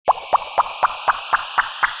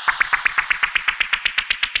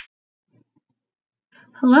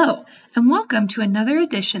Hello, and welcome to another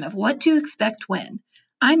edition of What to Expect When.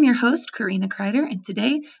 I'm your host, Karina Kreider, and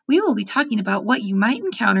today we will be talking about what you might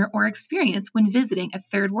encounter or experience when visiting a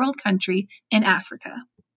third world country in Africa.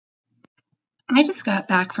 I just got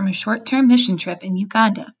back from a short-term mission trip in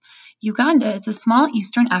Uganda. Uganda is a small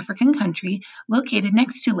Eastern African country located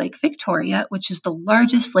next to Lake Victoria, which is the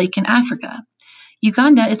largest lake in Africa.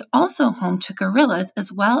 Uganda is also home to gorillas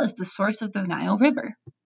as well as the source of the Nile River.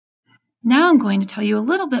 Now I'm going to tell you a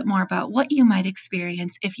little bit more about what you might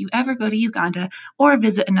experience if you ever go to Uganda or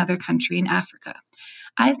visit another country in Africa.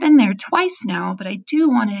 I've been there twice now, but I do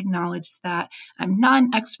want to acknowledge that I'm not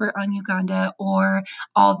an expert on Uganda or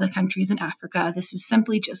all the countries in Africa. This is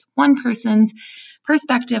simply just one person's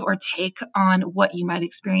perspective or take on what you might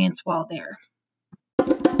experience while there.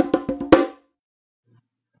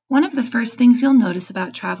 One of the first things you'll notice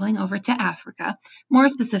about traveling over to Africa, more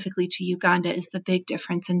specifically to Uganda, is the big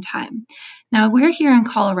difference in time. Now, we're here in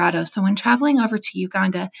Colorado, so when traveling over to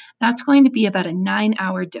Uganda, that's going to be about a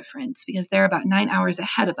 9-hour difference because they're about 9 hours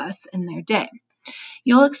ahead of us in their day.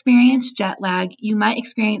 You'll experience jet lag. You might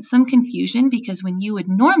experience some confusion because when you would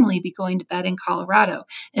normally be going to bed in Colorado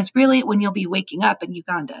is really when you'll be waking up in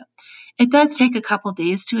Uganda. It does take a couple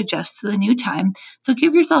days to adjust to the new time, so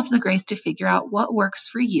give yourself the grace to figure out what works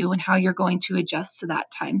for you and how you're going to adjust to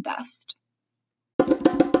that time best.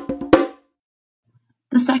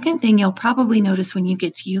 The second thing you'll probably notice when you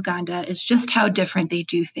get to Uganda is just how different they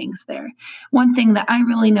do things there. One thing that I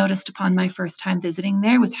really noticed upon my first time visiting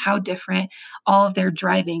there was how different all of their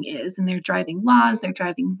driving is, and their driving laws, their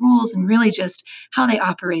driving rules, and really just how they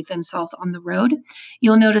operate themselves on the road.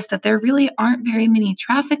 You'll notice that there really aren't very many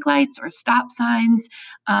traffic lights or stop signs.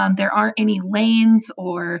 There aren't any lanes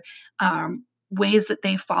or ways that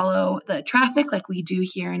they follow the traffic like we do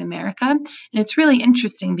here in America. And it's really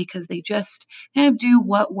interesting because they just kind of do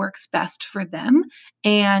what works best for them.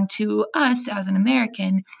 And to us as an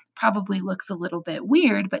American, probably looks a little bit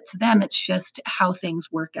weird, but to them, it's just how things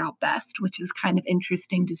work out best, which is kind of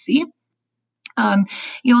interesting to see. Um,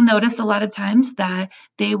 you'll notice a lot of times that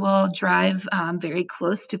they will drive very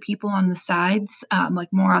close to people on the sides, like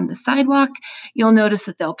more on the sidewalk. You'll notice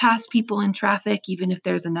that they'll pass people in traffic, even if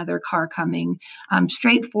there's another car coming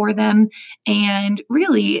straight for them. And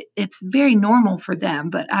really, it's very normal for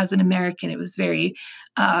them. But as an American, it was very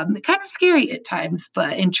kind of scary at times,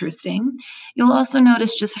 but interesting. You'll also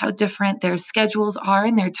notice just how different their schedules are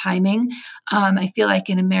and their timing. I feel like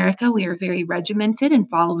in America, we are very regimented and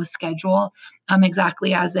follow a schedule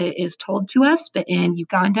exactly as it is told to us. But in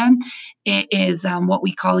Uganda, it is what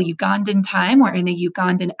we call Ugandan time or in a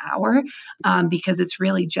Ugandan hour because it's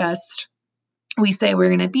really just we say we're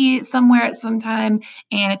going to be somewhere at some time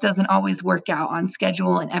and it doesn't always work out on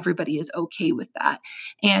schedule and everybody is okay with that.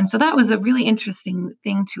 And so that was a really interesting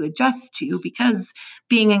thing to adjust to because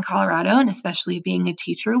being in Colorado and especially being a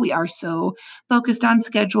teacher, we are so focused on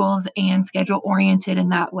schedules and schedule oriented in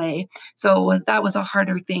that way. So that was a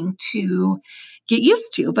harder thing to get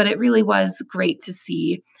used to, but it really was great to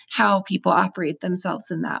see how people operate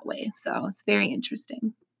themselves in that way. So it's very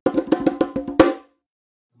interesting.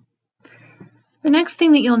 The next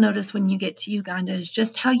thing that you'll notice when you get to Uganda is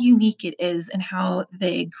just how unique it is and how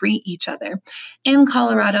they greet each other. In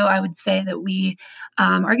Colorado, I would say that we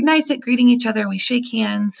are nice at greeting each other. We shake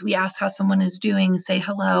hands, we ask how someone is doing, say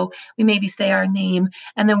hello, we maybe say our name,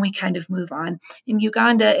 and then we kind of move on. In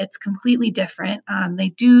Uganda, it's completely different. They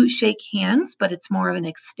do shake hands, but it's more of an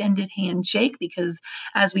extended handshake because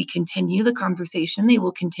as we continue the conversation, they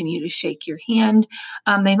will continue to shake your hand.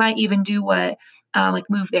 They might even do what like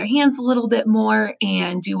move their hands a little bit more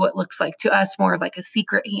and do what looks like to us more of like a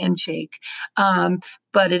secret handshake.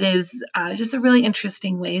 But it is just a really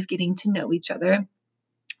interesting way of getting to know each other.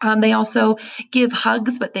 They also give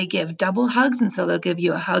hugs, but they give double hugs. And so they'll give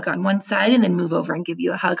you a hug on one side and then move over and give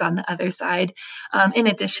you a hug on the other side, in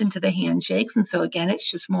addition to the handshakes. And so, again, it's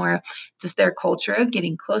just more just their culture of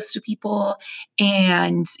getting close to people.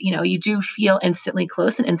 And, you do feel instantly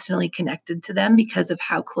close and instantly connected to them because of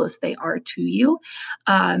how close they are to you.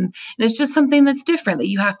 And it's just something that's different that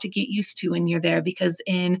you have to get used to when you're there because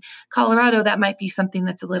in Colorado, that might be something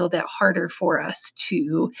that's a little bit harder for us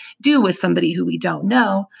to do with somebody who we don't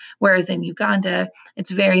know. Whereas in Uganda, it's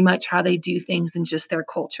very much how they do things and just their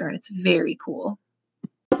culture. And it's very cool.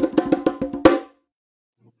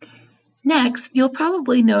 Next, you'll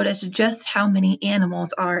probably notice just how many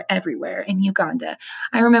animals are everywhere in Uganda.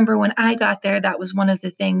 I remember when I got there, that was one of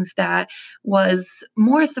the things that was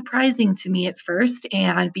more surprising to me at first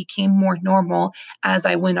and became more normal as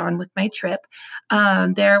I went on with my trip.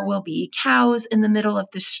 There will be cows in the middle of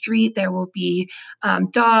the street. There will be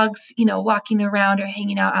dogs, walking around or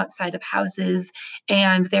hanging out outside of houses.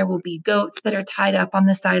 And there will be goats that are tied up on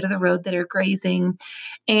the side of the road that are grazing.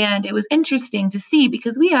 And it was interesting to see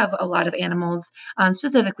because we have a lot of animals,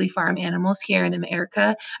 specifically farm animals here in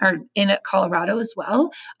America or in Colorado as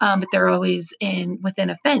well. But they're always in within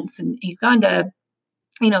a fence. In Uganda,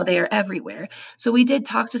 they are everywhere. So we did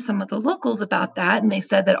talk to some of the locals about that, and they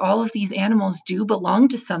said that all of these animals do belong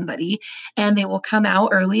to somebody, and they will come out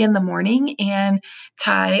early in the morning and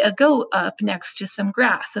tie a goat up next to some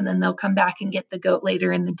grass, and then they'll come back and get the goat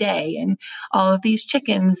later in the day. And all of these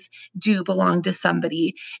chickens do belong to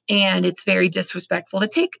somebody, and it's very disrespectful to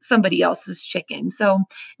take somebody else's chicken. So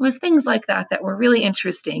it was things like that that were really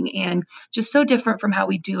interesting and just so different from how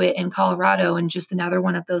we do it in Colorado, and just another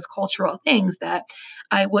one of those cultural things that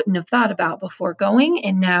I wouldn't have thought about before going.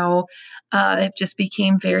 And now it just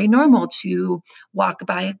became very normal to walk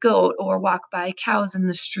by a goat or walk by cows in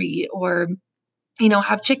the street or,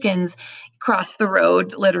 have chickens cross the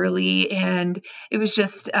road literally. And it was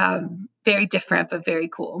just very different, but very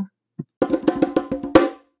cool.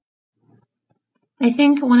 I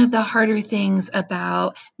think one of the harder things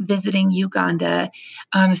about visiting Uganda,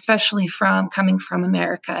 especially from coming from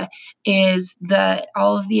America, is the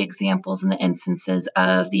all of the examples and the instances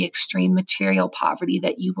of the extreme material poverty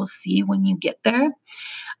that you will see when you get there.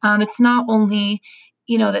 It's not only,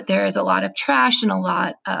 that there is a lot of trash and a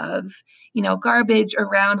lot of, garbage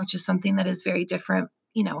around, which is something that is very different,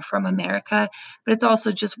 from America, but it's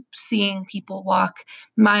also just seeing people walk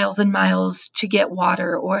miles and miles to get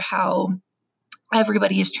water, or how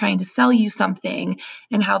everybody is trying to sell you something,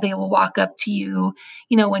 and how they will walk up to you,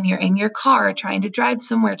 when you're in your car trying to drive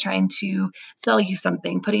somewhere, trying to sell you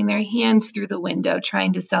something, putting their hands through the window,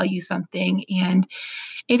 trying to sell you something. And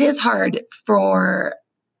it is hard for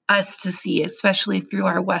us to see, especially through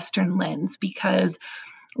our Western lens, because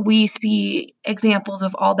we see examples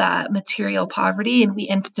of all that material poverty and we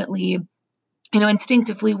instantly,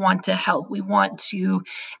 instinctively want to help. We want to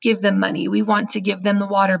give them money. We want to give them the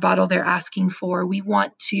water bottle they're asking for. We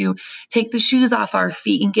want to take the shoes off our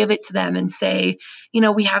feet and give it to them and say,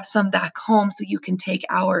 we have some back home so you can take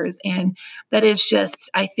ours. And that is just,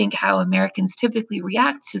 I think, how Americans typically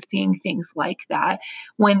react to seeing things like that,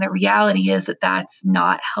 when the reality is that that's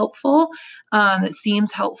not helpful. It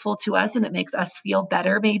seems helpful to us and it makes us feel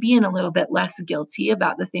better, maybe, and a little bit less guilty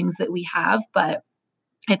about the things that we have. But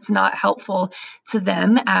it's not helpful to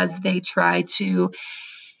them as they try to,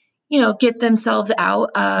 get themselves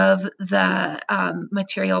out of the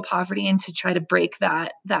material poverty and to try to break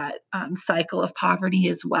that cycle of poverty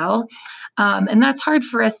as well. And that's hard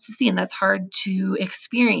for us to see, and that's hard to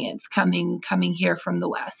experience coming here from the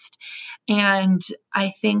West. And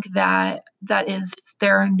I think that is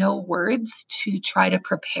there are no words to try to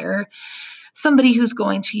prepare somebody who's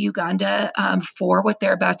going to Uganda for what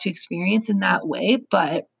they're about to experience in that way.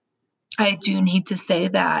 But I do need to say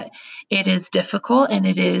that it is difficult and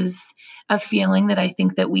it is a feeling that I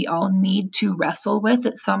think that we all need to wrestle with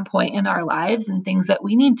at some point in our lives, and things that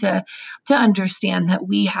we need to understand that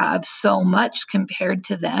we have so much compared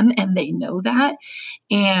to them, and they know that.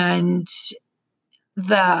 And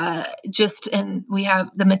we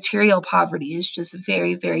have the material poverty is just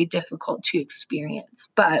very, very difficult to experience.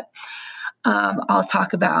 But I'll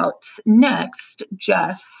talk about next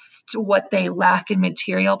just what they lack in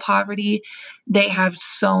material poverty. They have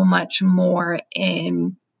so much more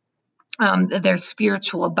in their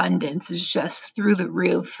spiritual abundance is just through the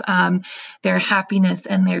roof. Their happiness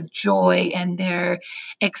and their joy and their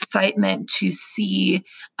excitement to see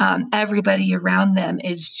everybody around them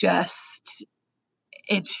is just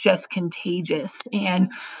it's just contagious.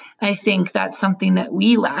 And I think that's something that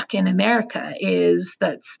we lack in America, is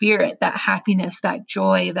that spirit, that happiness, that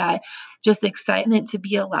joy, that just excitement to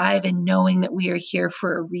be alive and knowing that we are here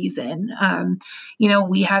for a reason.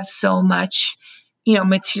 We have so much,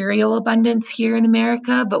 material abundance here in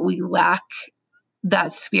America, but we lack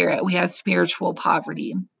that spirit. We have spiritual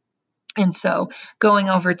poverty. And so going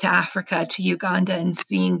over to Africa, to Uganda, and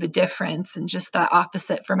seeing the difference and just that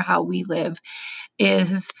opposite from how we live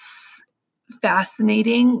is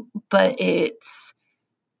fascinating, but it's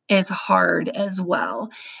is hard as well.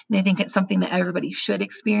 And I think it's something that everybody should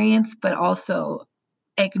experience, but also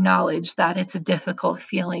acknowledge that it's a difficult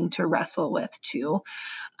feeling to wrestle with too.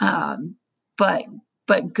 Um, but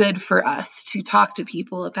but good for us to talk to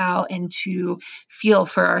people about and to feel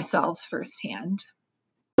for ourselves firsthand.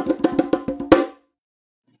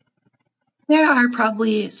 There are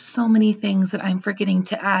probably so many things that I'm forgetting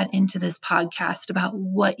to add into this podcast about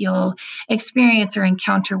what you'll experience or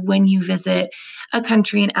encounter when you visit a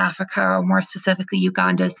country in Africa, or more specifically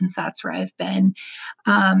Uganda, since that's where I've been.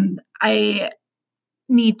 I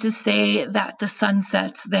need to say that the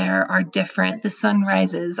sunsets there are different. The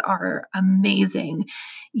sunrises are amazing.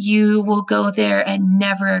 You will go there and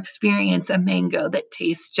never experience a mango that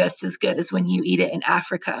tastes just as good as when you eat it in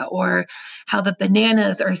Africa, or how the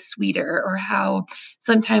bananas are sweeter, or how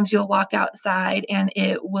sometimes you'll walk outside and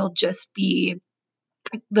it will just be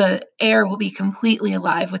the air will be completely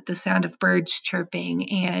alive with the sound of birds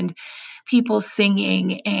chirping and people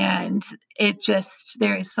singing. And it just,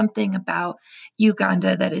 there is something about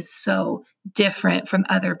Uganda that is so different from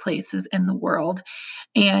other places in the world.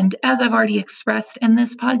 And as I've already expressed in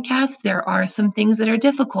this podcast, there are some things that are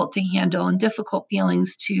difficult to handle and difficult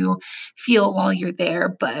feelings to feel while you're there.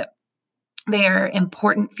 But they're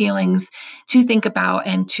important feelings to think about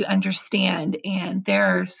and to understand. And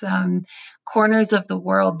there are some corners of the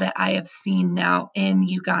world that I have seen now in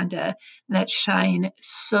Uganda that shine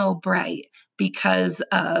so bright because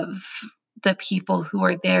of the people who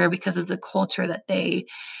are there, because of the culture that they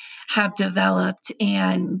have developed.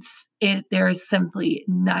 And there is simply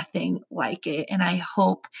nothing like it. And I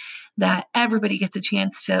hope that everybody gets a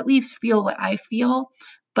chance to at least feel what I feel,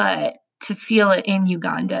 but to feel it in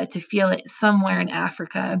Uganda, to feel it somewhere in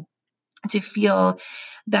Africa, to feel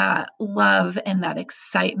that love and that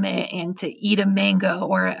excitement, and to eat a mango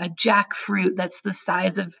or a jackfruit that's the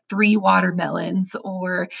size of three watermelons,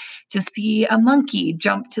 or to see a monkey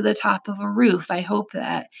jump to the top of a roof. I hope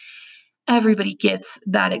that everybody gets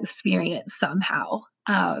that experience somehow.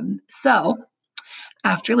 So,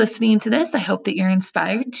 after listening to this, I hope that you're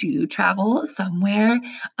inspired to travel somewhere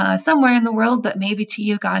in the world, but maybe to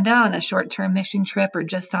Uganda on a short-term mission trip or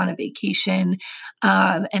just on a vacation.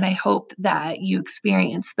 And I hope that you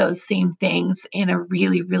experience those same things in a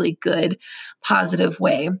really, really good, positive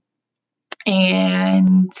way.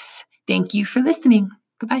 And thank you for listening.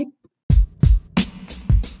 Goodbye.